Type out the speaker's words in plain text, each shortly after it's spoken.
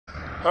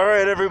All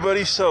right,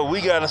 everybody. So we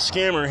got a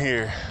scammer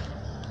here,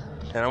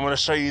 and I'm gonna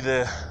show you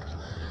the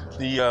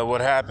what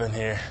happened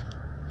here.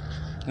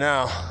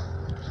 Now,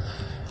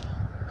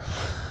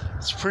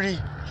 it's pretty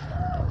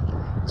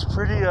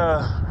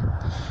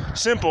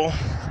simple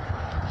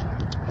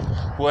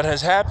what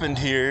has happened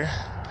here,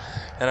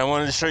 and I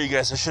wanted to show you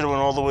guys. I should have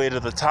went all the way to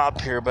the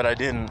top here, but I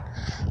didn't.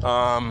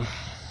 But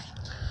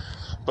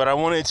I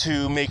wanted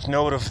to make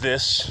note of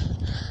this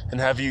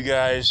and have you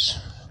guys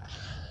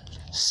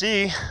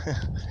see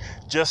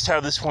just how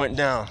this went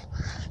down.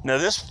 Now,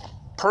 this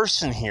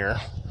person here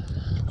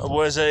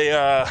was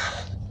a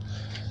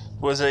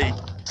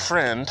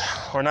friend,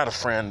 or not a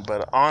friend,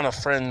 but on a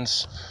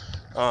friend's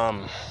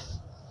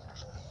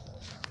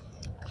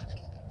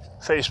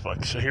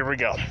Facebook. So here we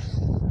go.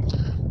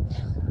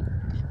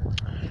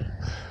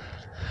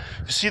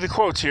 You see the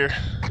quotes here.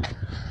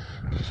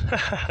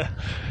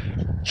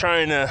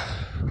 Trying to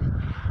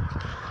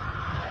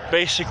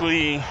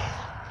basically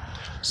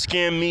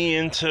scam me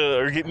into,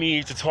 or get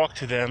me to talk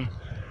to them.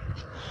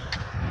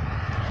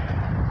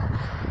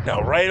 Now,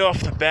 right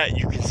off the bat,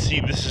 you can see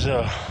this is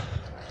a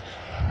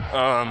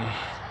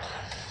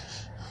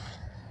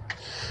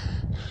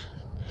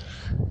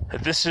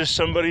this is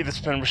somebody that's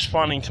been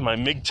responding to my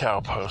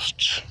MGTOW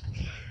posts,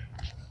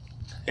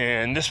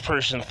 and this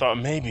person thought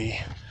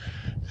maybe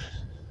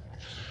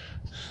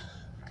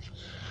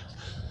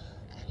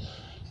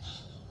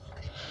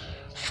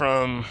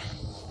from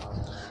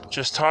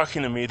just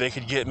talking to me they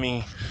could get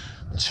me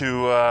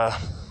to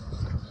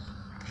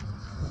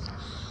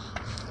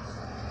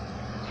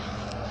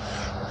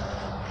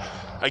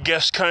I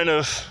guess kind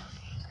of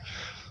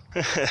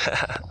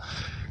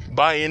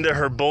buy into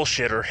her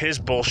bullshit or his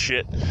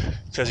bullshit,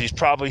 because he's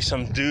probably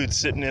some dude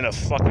sitting in a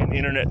fucking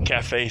internet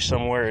cafe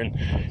somewhere in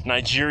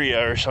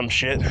Nigeria or some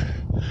shit.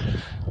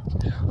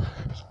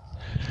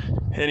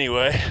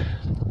 Anyway,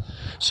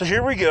 so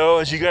here we go.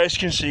 As you guys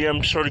can see,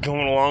 I'm sort of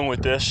going along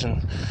with this,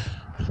 and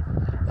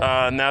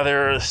now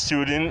they're a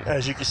student.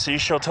 As you can see,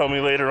 she'll tell me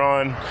later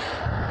on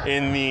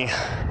in the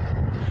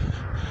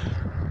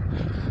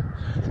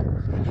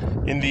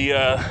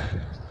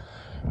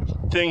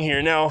thing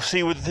here. Now,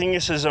 see, what the thing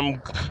is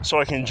so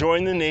I can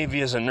join the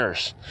Navy as a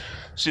nurse.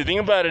 See, the thing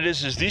about it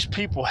is these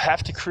people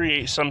have to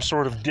create some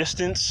sort of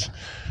distance.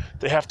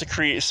 They have to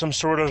create some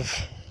sort of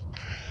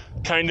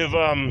kind of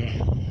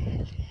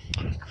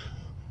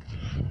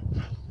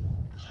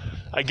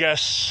I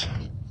guess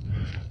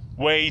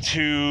way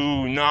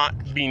to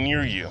not be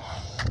near you.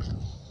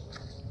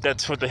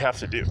 That's what they have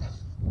to do.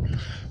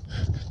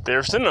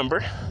 There's the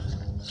number.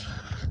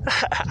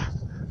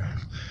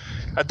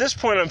 At this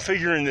point, I'm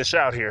figuring this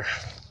out here.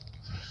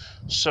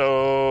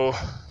 So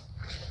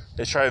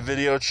they try a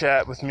video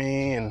chat with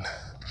me, and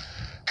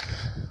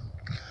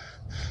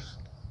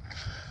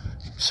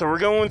so we're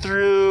going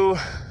through,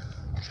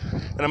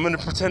 and I'm going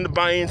to pretend to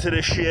buy into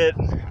this shit,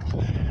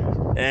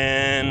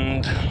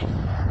 and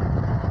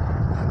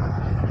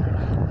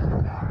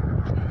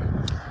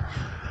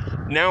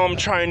now I'm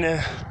trying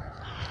to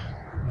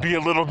be a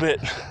little bit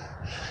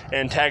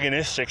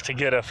antagonistic to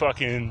get a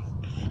fucking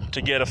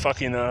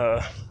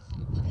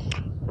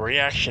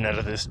reaction out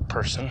of this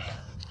person.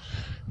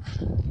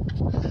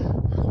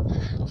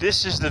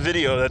 This is the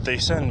video that they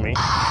send me.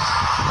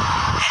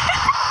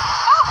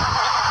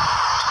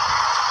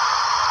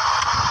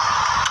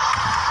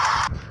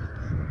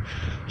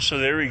 So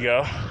there we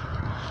go.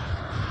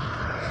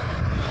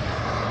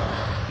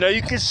 Now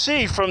you can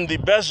see from the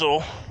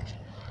bezel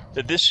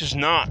that this is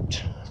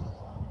not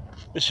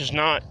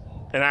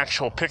an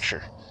actual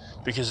picture,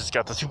 because it's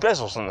got the two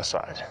bezels on the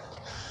side.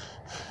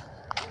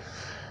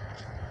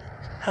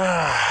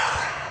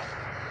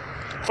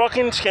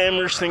 Fucking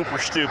scammers think we're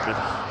stupid.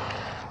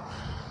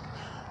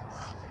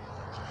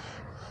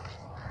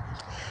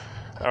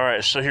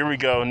 Alright, so here we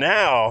go.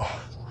 Now,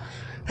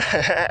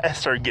 I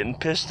started getting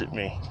pissed at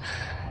me.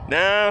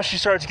 Now she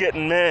starts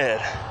getting mad.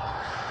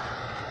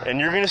 And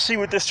you're going to see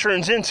what this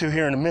turns into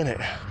here in a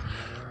minute.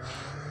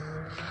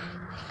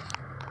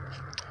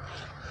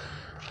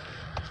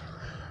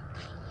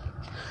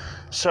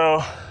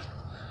 So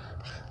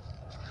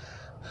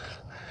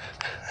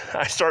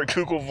I start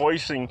Google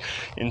voicing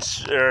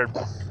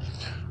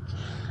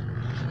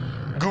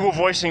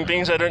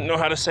things I didn't know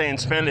how to say in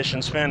Spanish,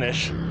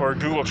 or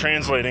Google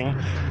translating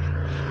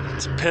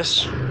to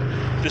piss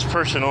this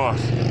person off.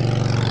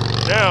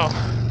 Now,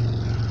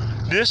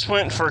 this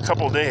went for a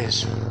couple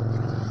days.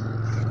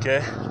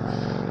 Okay?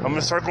 I'm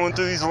gonna start going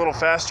through these a little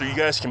faster. You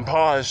guys can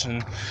pause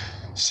and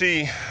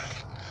see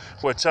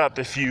what's up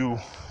if you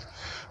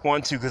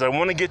want to, because I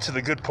want to get to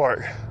the good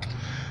part.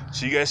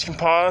 So you guys can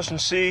pause and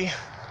see.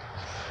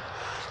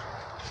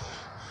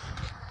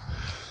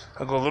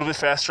 I'll go a little bit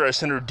faster. I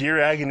send her Dear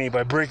Agony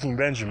by Breaking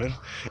Benjamin.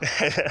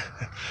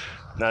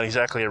 Not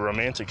exactly a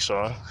romantic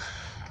song.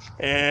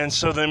 And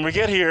so then we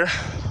get here,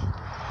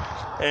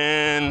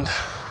 and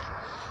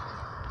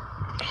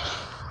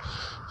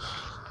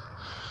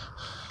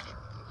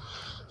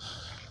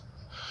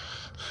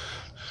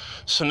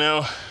so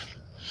now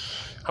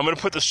I'm going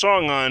to put the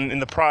song on in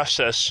the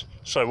process,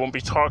 so I won't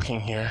be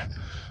talking here.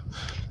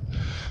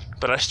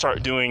 but I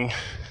start doing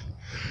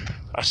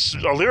a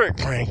lyric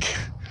prank.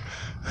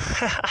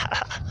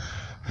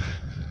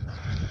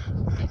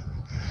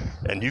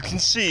 And you can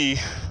see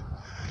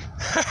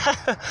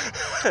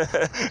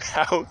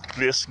how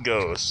this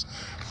goes.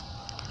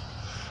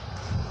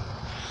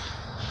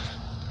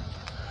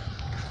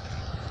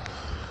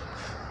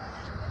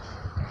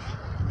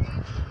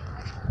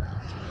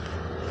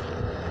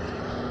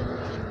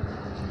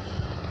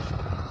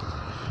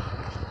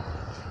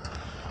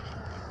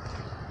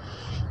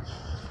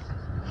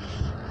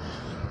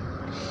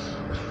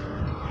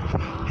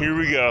 Here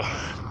we go.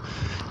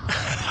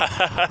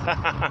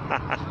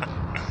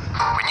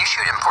 When you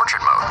shoot in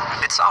portrait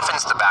mode, it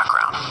softens the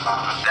background.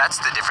 That's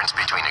the difference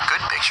between a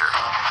good picture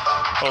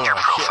and your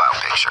profile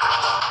picture.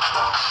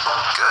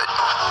 Good.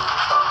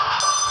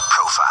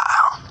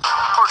 Profile.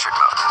 Portrait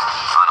mode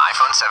on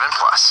iPhone 7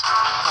 Plus.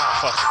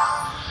 Oh, fuck.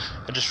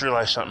 I just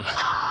realized something.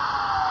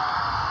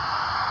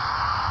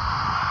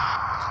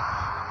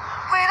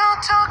 We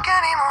don't talk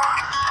anymore.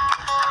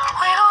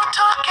 We don't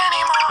talk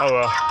anymore. Oh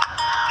well.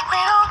 We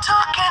don't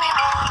talk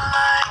anymore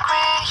like we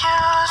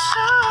used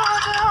to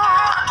do.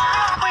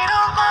 We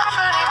don't laugh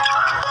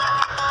anymore.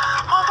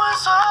 What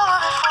was all of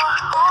it for?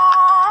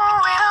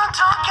 Ooh, we don't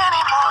talk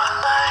anymore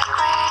like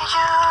we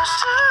used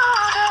to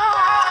do.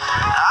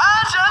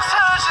 I just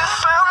heard you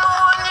found the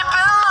one you've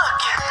been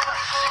looking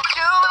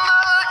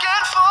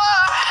for.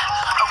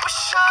 I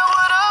wish I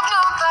would have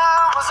known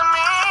that wasn't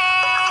me.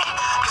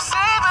 'Cause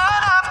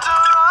even after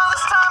all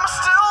this time I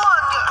still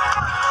wonder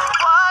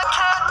why I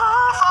can't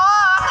move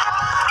on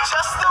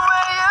just the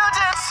way you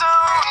did so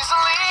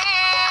easily.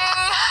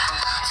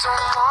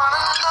 Don't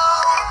wanna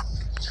know.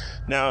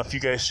 Now, if you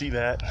guys see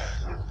that,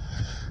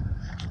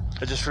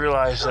 I just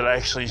realized that I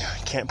actually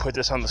can't put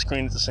this on the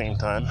screen at the same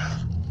time.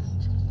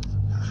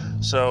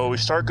 So we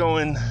start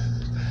going,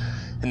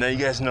 and now you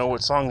guys know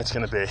what song it's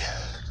gonna be.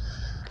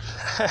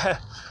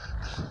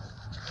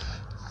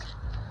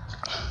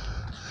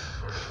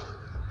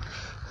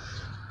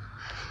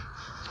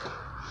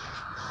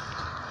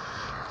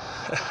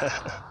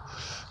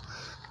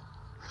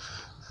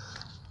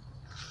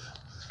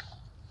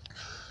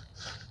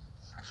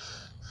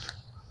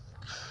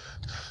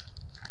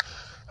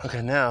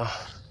 Okay, now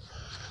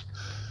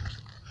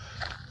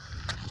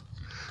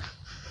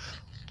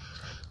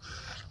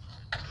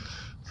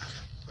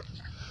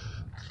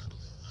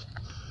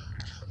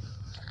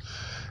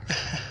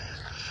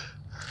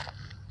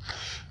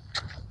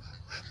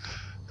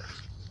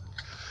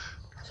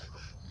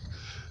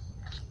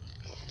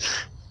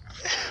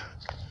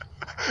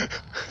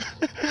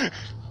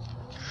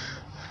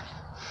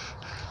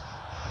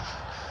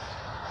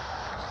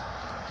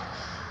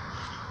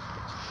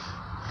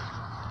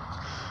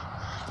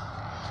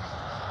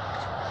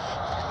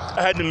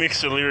I had to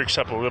mix the lyrics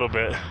up a little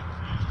bit.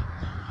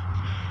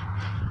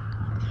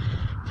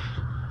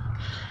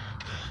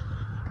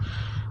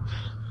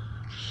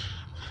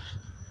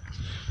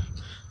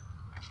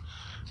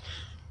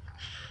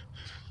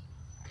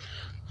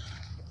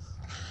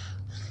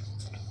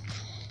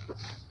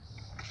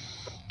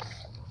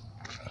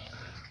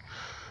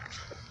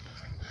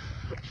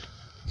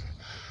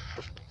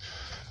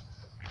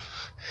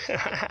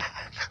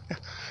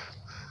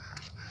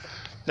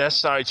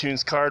 That's the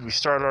iTunes card. We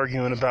start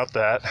arguing about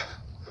that.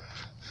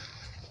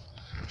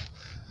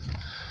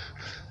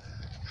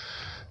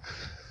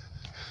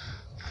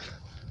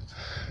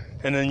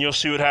 And then you'll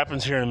see what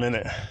happens here in a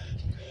minute.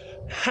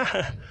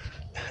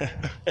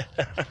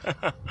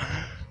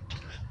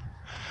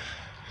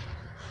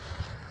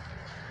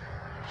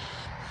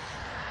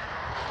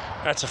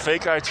 That's a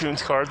fake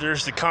iTunes card.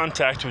 There's the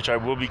contact, which I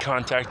will be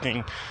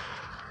contacting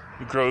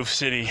the Grove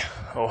City,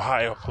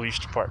 Ohio Police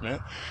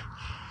Department.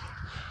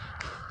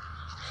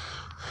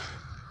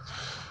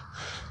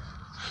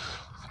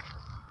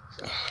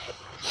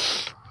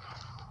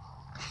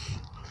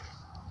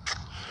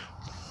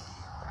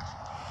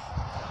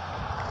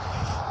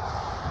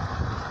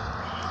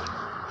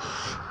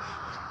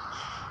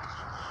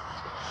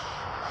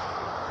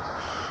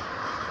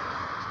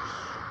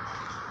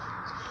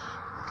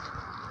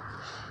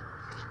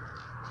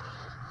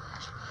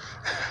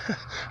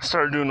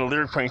 Started doing the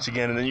lyric pranks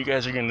again, and then you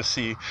guys are going to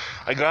see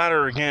I got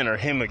her again, or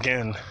him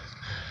again.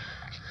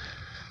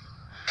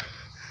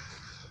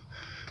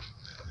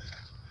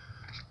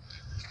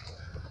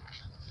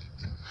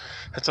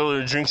 I told her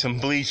to drink some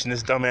bleach, and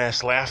this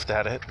dumbass laughed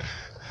at it.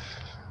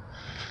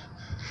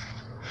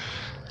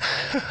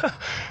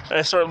 And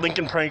I start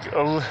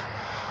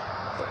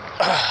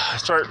I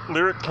start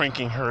lyric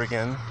pranking her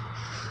again.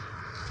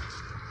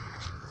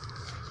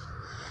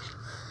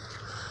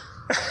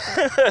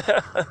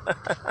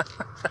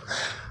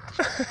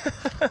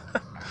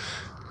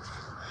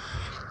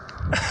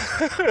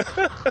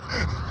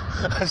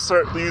 I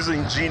start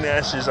using G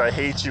Nash's I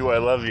hate you, I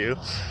love you.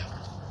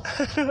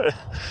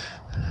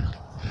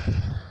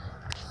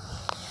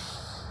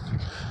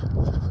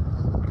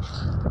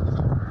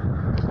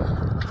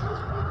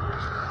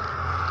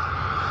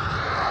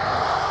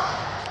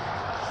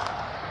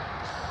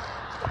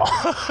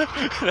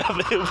 Now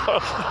they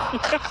love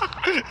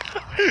me.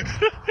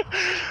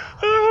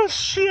 Oh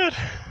shit.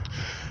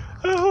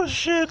 Oh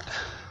shit.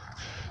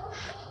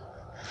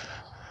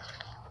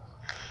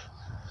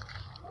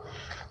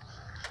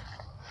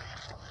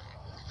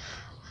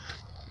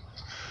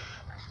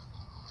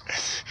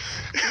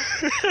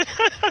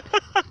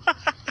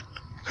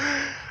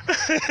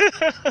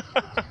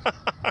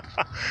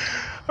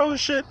 Oh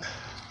shit.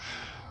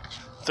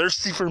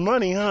 Thirsty for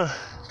money, huh?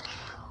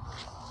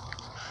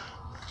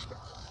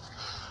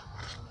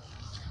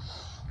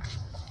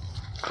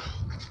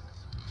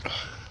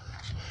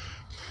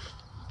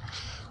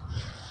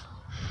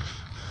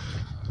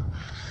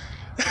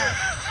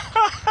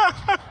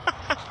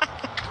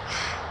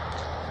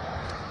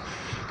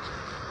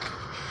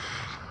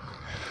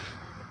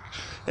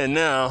 And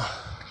now,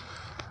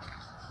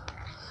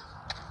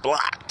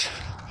 blocked.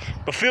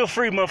 But feel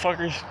free,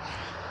 motherfuckers.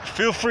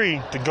 Feel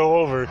free to go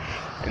over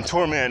and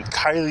torment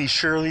Kylie,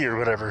 Shirley, or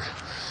whatever.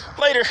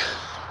 Later.